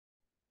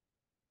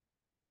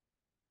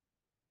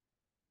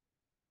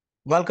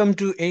Welcome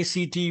to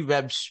ACT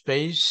Web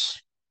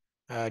Space.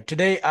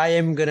 Today I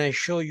am going to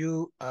show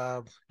you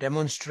a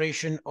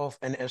demonstration of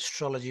an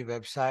astrology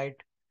website.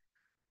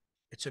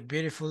 It's a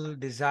beautiful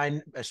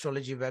design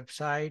astrology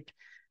website.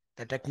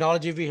 The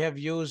technology we have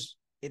used,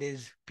 it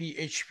is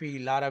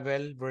PHP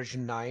Laravel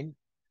version 9.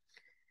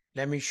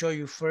 Let me show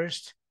you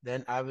first,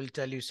 then I will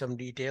tell you some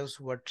details,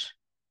 what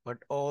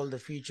all the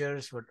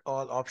features, what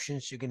all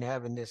options you can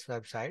have in this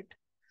website.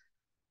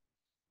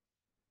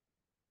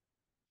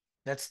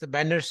 That's the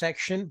banner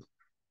section.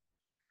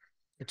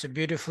 It's a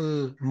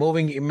beautiful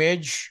moving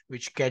image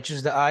which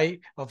catches the eye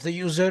of the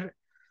user.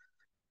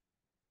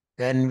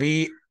 Then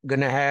we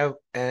gonna have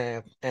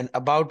an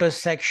about us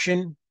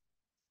section,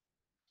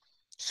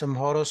 some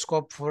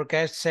horoscope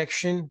forecast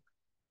section,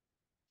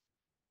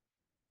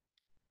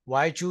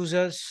 why choose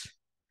us,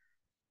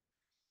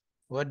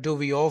 what do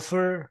we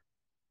offer,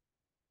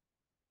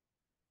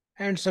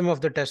 and some of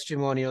the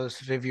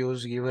testimonials,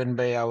 reviews given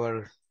by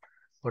our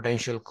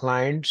potential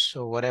clients.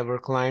 So whatever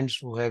clients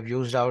who have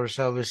used our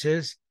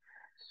services,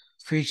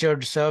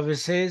 featured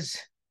services,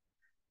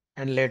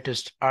 and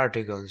latest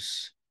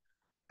articles.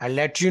 I'll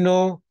let you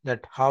know that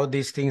how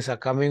these things are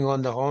coming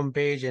on the home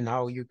page and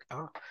how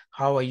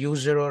a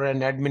user or an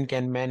admin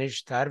can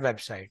manage their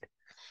website.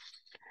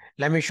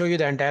 Let me show you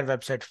the entire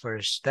website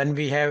first. Then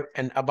we have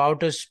an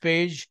about us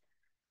page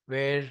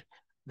where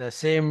the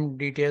same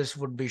details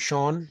would be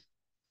shown.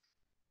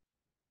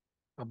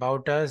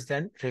 About us,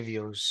 then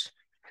reviews.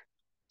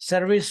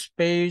 Service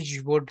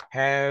page would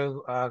have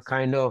a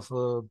kind of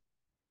a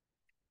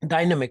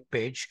dynamic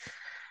page.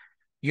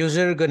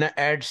 User gonna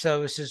add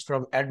services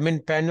from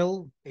admin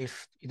panel.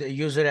 If the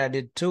user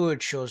added 2,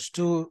 it shows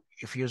 2.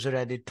 If user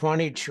added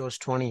 20, it shows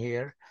 20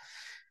 here.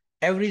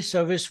 Every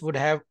service would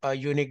have a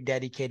unique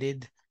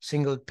dedicated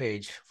single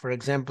page. For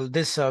example,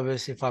 this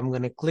service, if I'm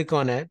gonna click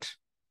on it,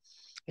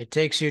 it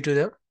takes you to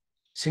the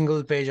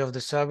single page of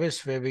the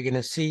service where we're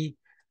gonna see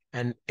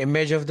an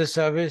image of the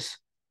service,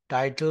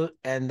 title,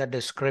 and the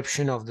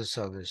description of the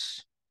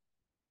service.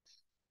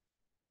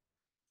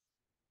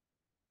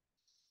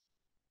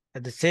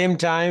 At the same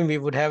time, we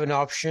would have an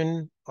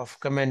option of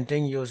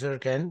commenting.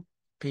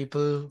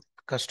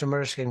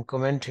 Customers can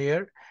comment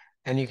here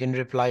and you can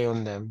reply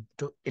on them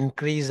to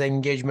increase the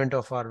engagement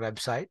of our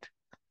website.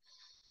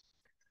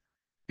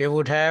 We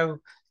would have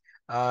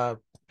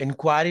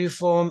inquiry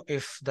form.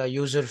 If the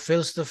user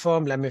fills the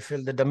form, let me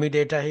fill the dummy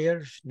data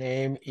here,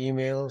 name,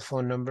 email,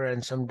 phone number,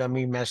 and some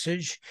dummy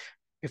message.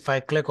 If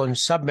I click on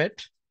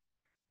submit,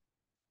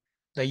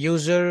 the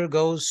user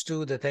goes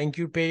to the thank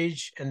you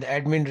page and the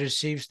admin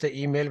receives the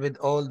email with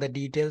all the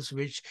details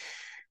which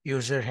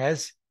user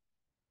has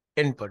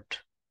input.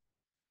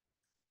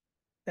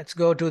 Let's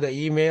go to the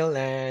email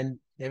and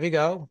there we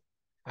go.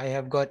 I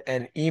have got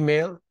an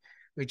email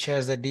which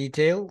has the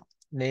detail,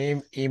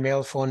 name,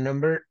 email, phone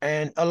number,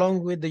 and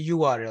along with the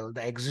URL,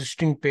 the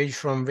existing page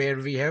from where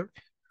we have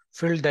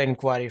filled the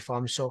inquiry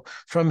form. So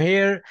from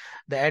here,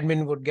 the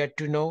admin would get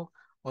to know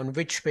on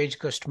which page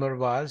customer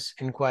was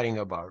inquiring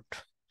about.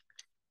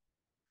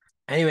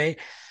 Anyway,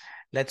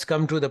 let's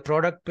come to the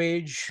product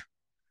page.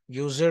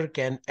 User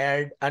can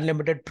add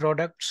unlimited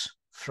products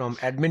from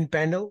admin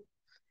panel,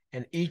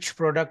 and each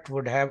product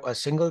would have a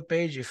single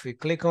page. If we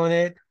click on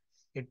it,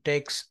 it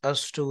takes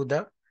us to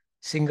the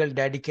single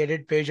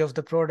dedicated page of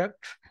the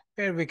product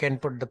where we can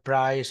put the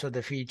price or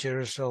the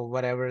features or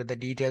whatever the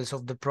details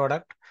of the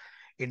product.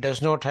 It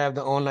does not have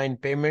the online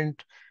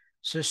payment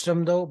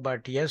system though,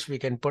 but yes, we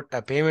can put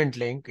a payment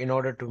link in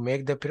order to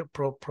make the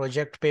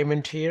project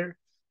payment here.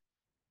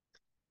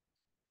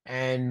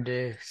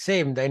 And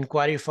same, the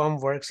inquiry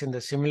form works in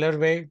the similar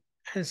way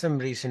and some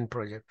recent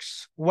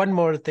projects. One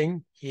more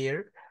thing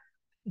here.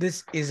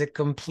 This is a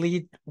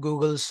complete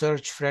Google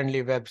search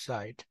friendly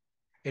website.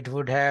 It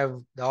would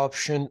have the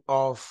option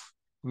of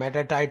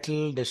meta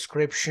title,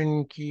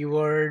 description,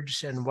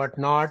 keywords, and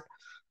whatnot.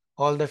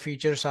 All the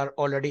features are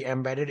already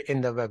embedded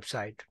in the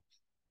website.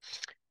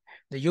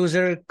 The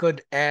user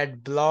could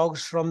add blogs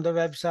from the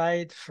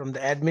website, from the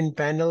admin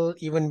panel.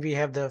 Even we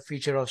have the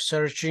feature of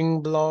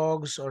searching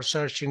blogs or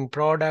searching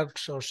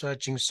products or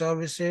searching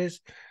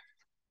services.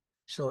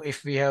 So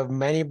if we have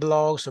many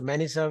blogs or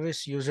many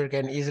services, user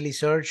can easily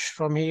search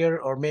from here,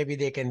 or maybe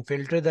they can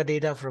filter the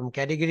data from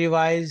category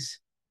wise.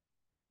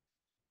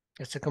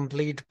 It's a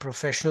complete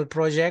professional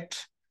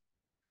project.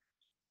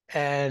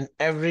 And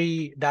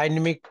every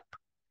dynamic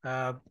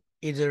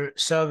either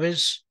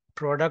service,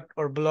 product,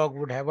 or blog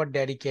would have a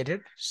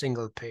dedicated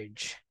single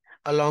page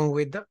along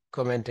with the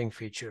commenting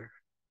feature.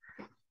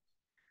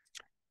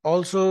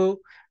 Also,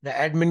 the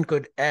admin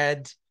could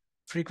add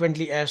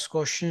frequently asked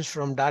questions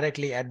from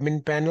directly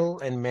admin panel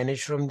and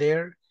manage from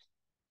there.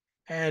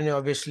 And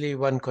obviously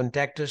one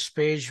contact us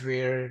page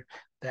where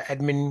the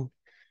admin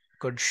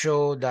could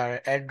show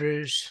their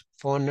address,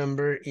 phone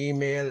number,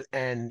 email,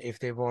 and if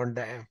they want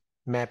the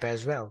map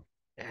as well,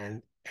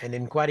 and an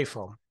inquiry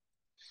form.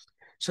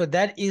 So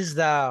that is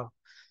the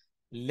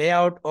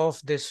layout of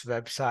this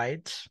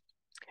website.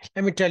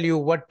 Let me tell you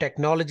what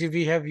technology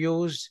we have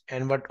used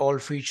and what all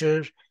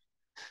features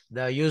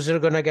the user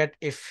gonna get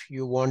if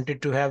you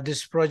wanted to have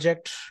this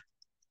project.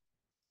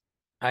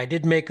 I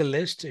did make a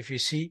list. If you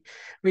see,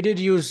 we did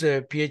use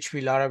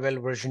PHP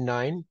Laravel version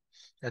 9.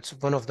 That's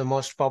one of the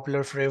most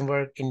popular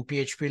framework in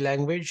PHP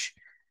language.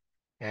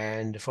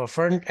 And for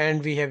front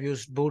end, we have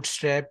used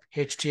Bootstrap,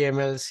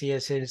 HTML,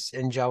 CSS,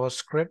 and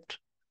JavaScript.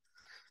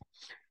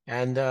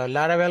 And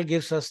Laravel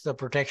gives us the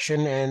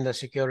protection and the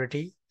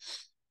security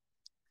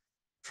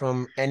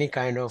from any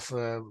kind of,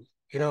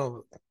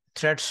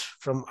 threats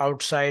from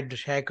outside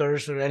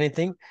hackers or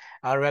anything.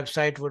 Our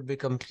website would be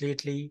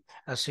completely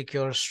a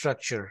secure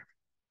structure.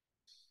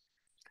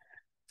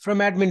 From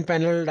admin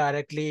panel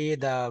directly,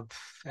 the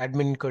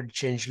admin could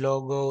change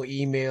logo,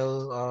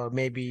 email, or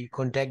maybe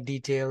contact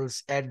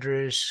details,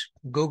 address,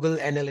 Google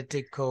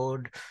Analytic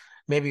code,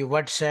 maybe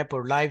WhatsApp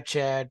or live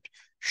chat.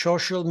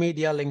 Social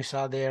media links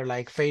are there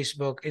like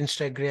Facebook,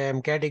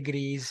 Instagram,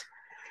 categories,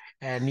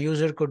 and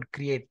user could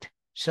create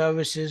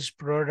services,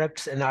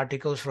 products, and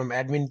articles from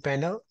admin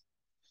panel.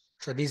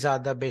 So these are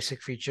the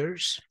basic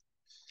features.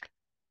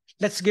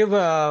 Let's give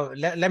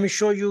let me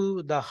show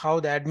you how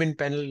the admin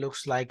panel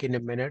looks like in a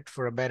minute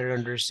for a better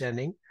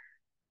understanding.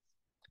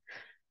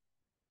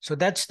 So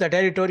that's the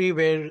territory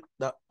where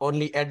the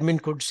only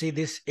admin could see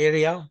this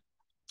area.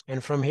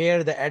 And from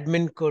here, the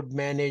admin could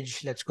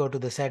manage. Let's go to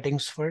the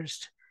settings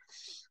first.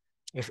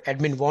 If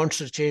admin wants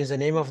to change the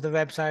name of the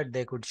website,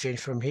 they could change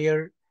from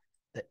here.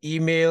 The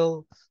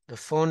email, the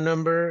phone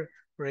number.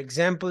 For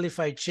example, if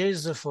I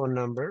change the phone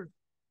number,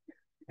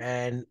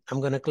 and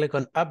I'm going to click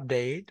on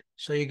update.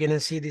 So you're going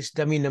to see this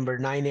dummy number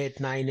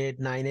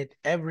 989898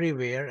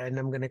 everywhere. And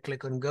I'm going to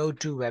click on go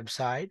to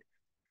website.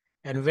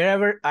 And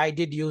wherever I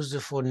did use the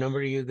phone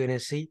number, you're going to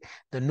see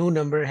the new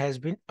number has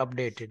been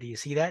updated. You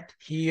see that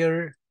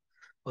here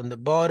on the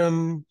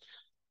bottom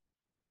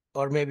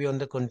or maybe on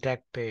the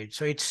contact page.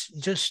 So it's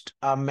just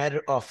a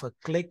matter of a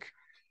click.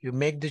 You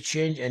make the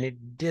change and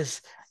it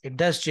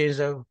does change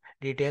the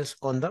details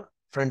on the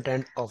front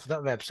end of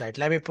the website.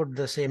 Let me put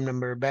the same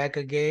number back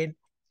again.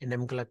 And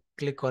I'm going to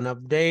click on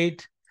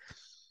update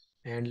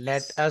and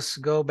let us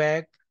go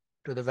back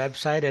to the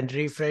website and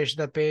refresh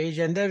the page.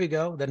 And there we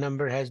go. The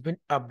number has been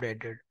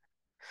updated.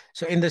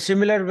 So in the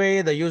similar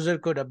way, the user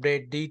could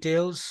update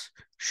details,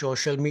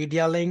 social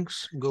media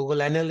links, Google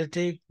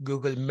Analytics,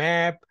 Google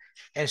Map,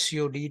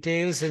 SEO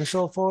details, and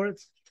so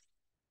forth.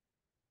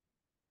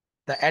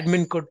 The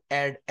admin could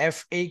add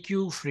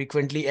FAQ,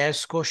 frequently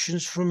asked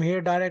questions from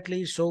here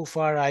directly. So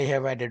far, I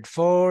have added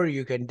 4.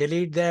 You can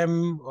delete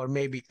them or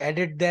maybe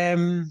edit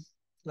them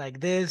like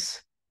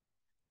this.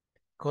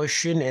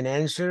 Question and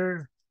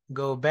answer,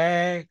 go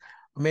back.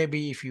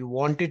 Maybe if you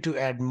wanted to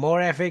add more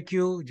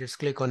FAQ, just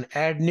click on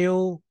add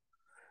new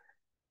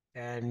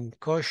and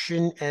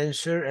question,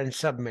 answer, and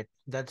submit.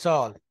 That's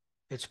all.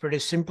 It's pretty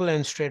simple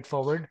and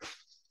straightforward.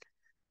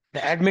 The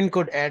admin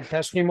could add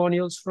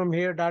testimonials from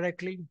here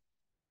directly.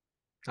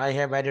 I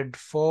have added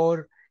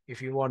 4. If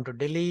you want to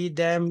delete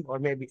them or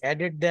maybe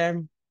edit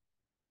them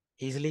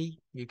easily,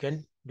 you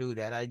can do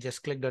that. I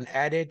just clicked on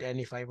edit, and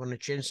if I want to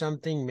change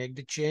something, make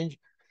the change,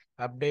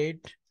 update.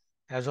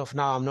 As of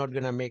now, I'm not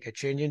going to make a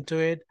change into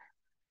it.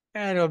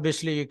 And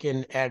obviously, you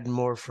can add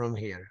more from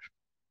here.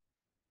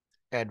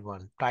 Add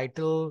one.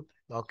 Title,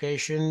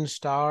 location,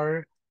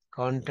 star,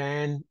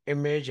 content,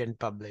 image, and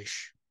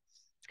publish.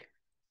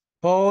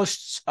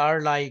 Posts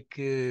are like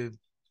the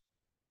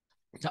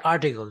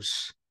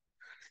articles.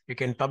 You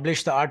can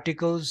publish the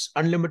articles,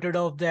 unlimited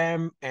of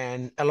them,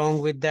 and along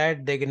with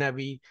that, they're gonna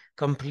be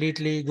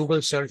completely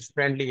Google search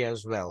friendly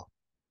as well.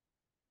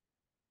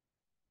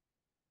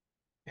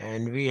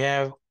 And we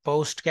have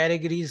post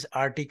categories,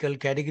 article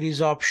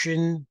categories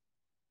option,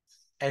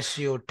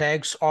 SEO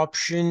tags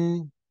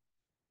option,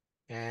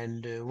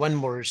 and one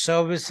more,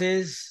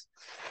 services.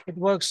 It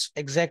works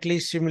exactly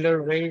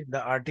similar way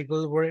the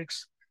article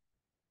works.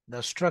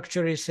 The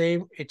structure is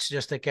same. It's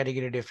just a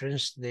category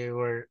difference. They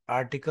were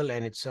article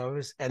and its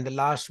service. And the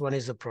last one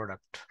is the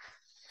product.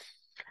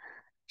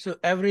 So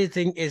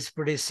everything is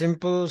pretty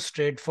simple,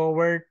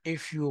 straightforward.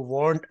 If you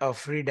want a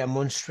free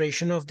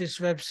demonstration of this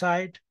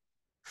website,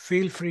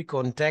 feel free,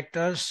 contact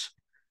us.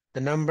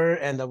 The number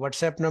and the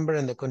WhatsApp number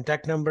and the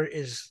contact number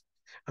is,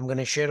 I'm going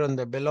to share on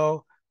the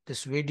below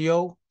this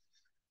video.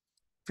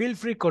 Feel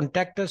free,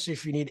 contact us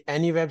if you need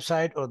any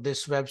website or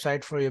this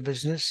website for your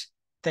business.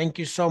 Thank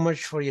you so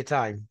much for your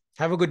time.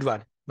 Have a good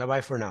one.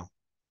 Bye-bye for now.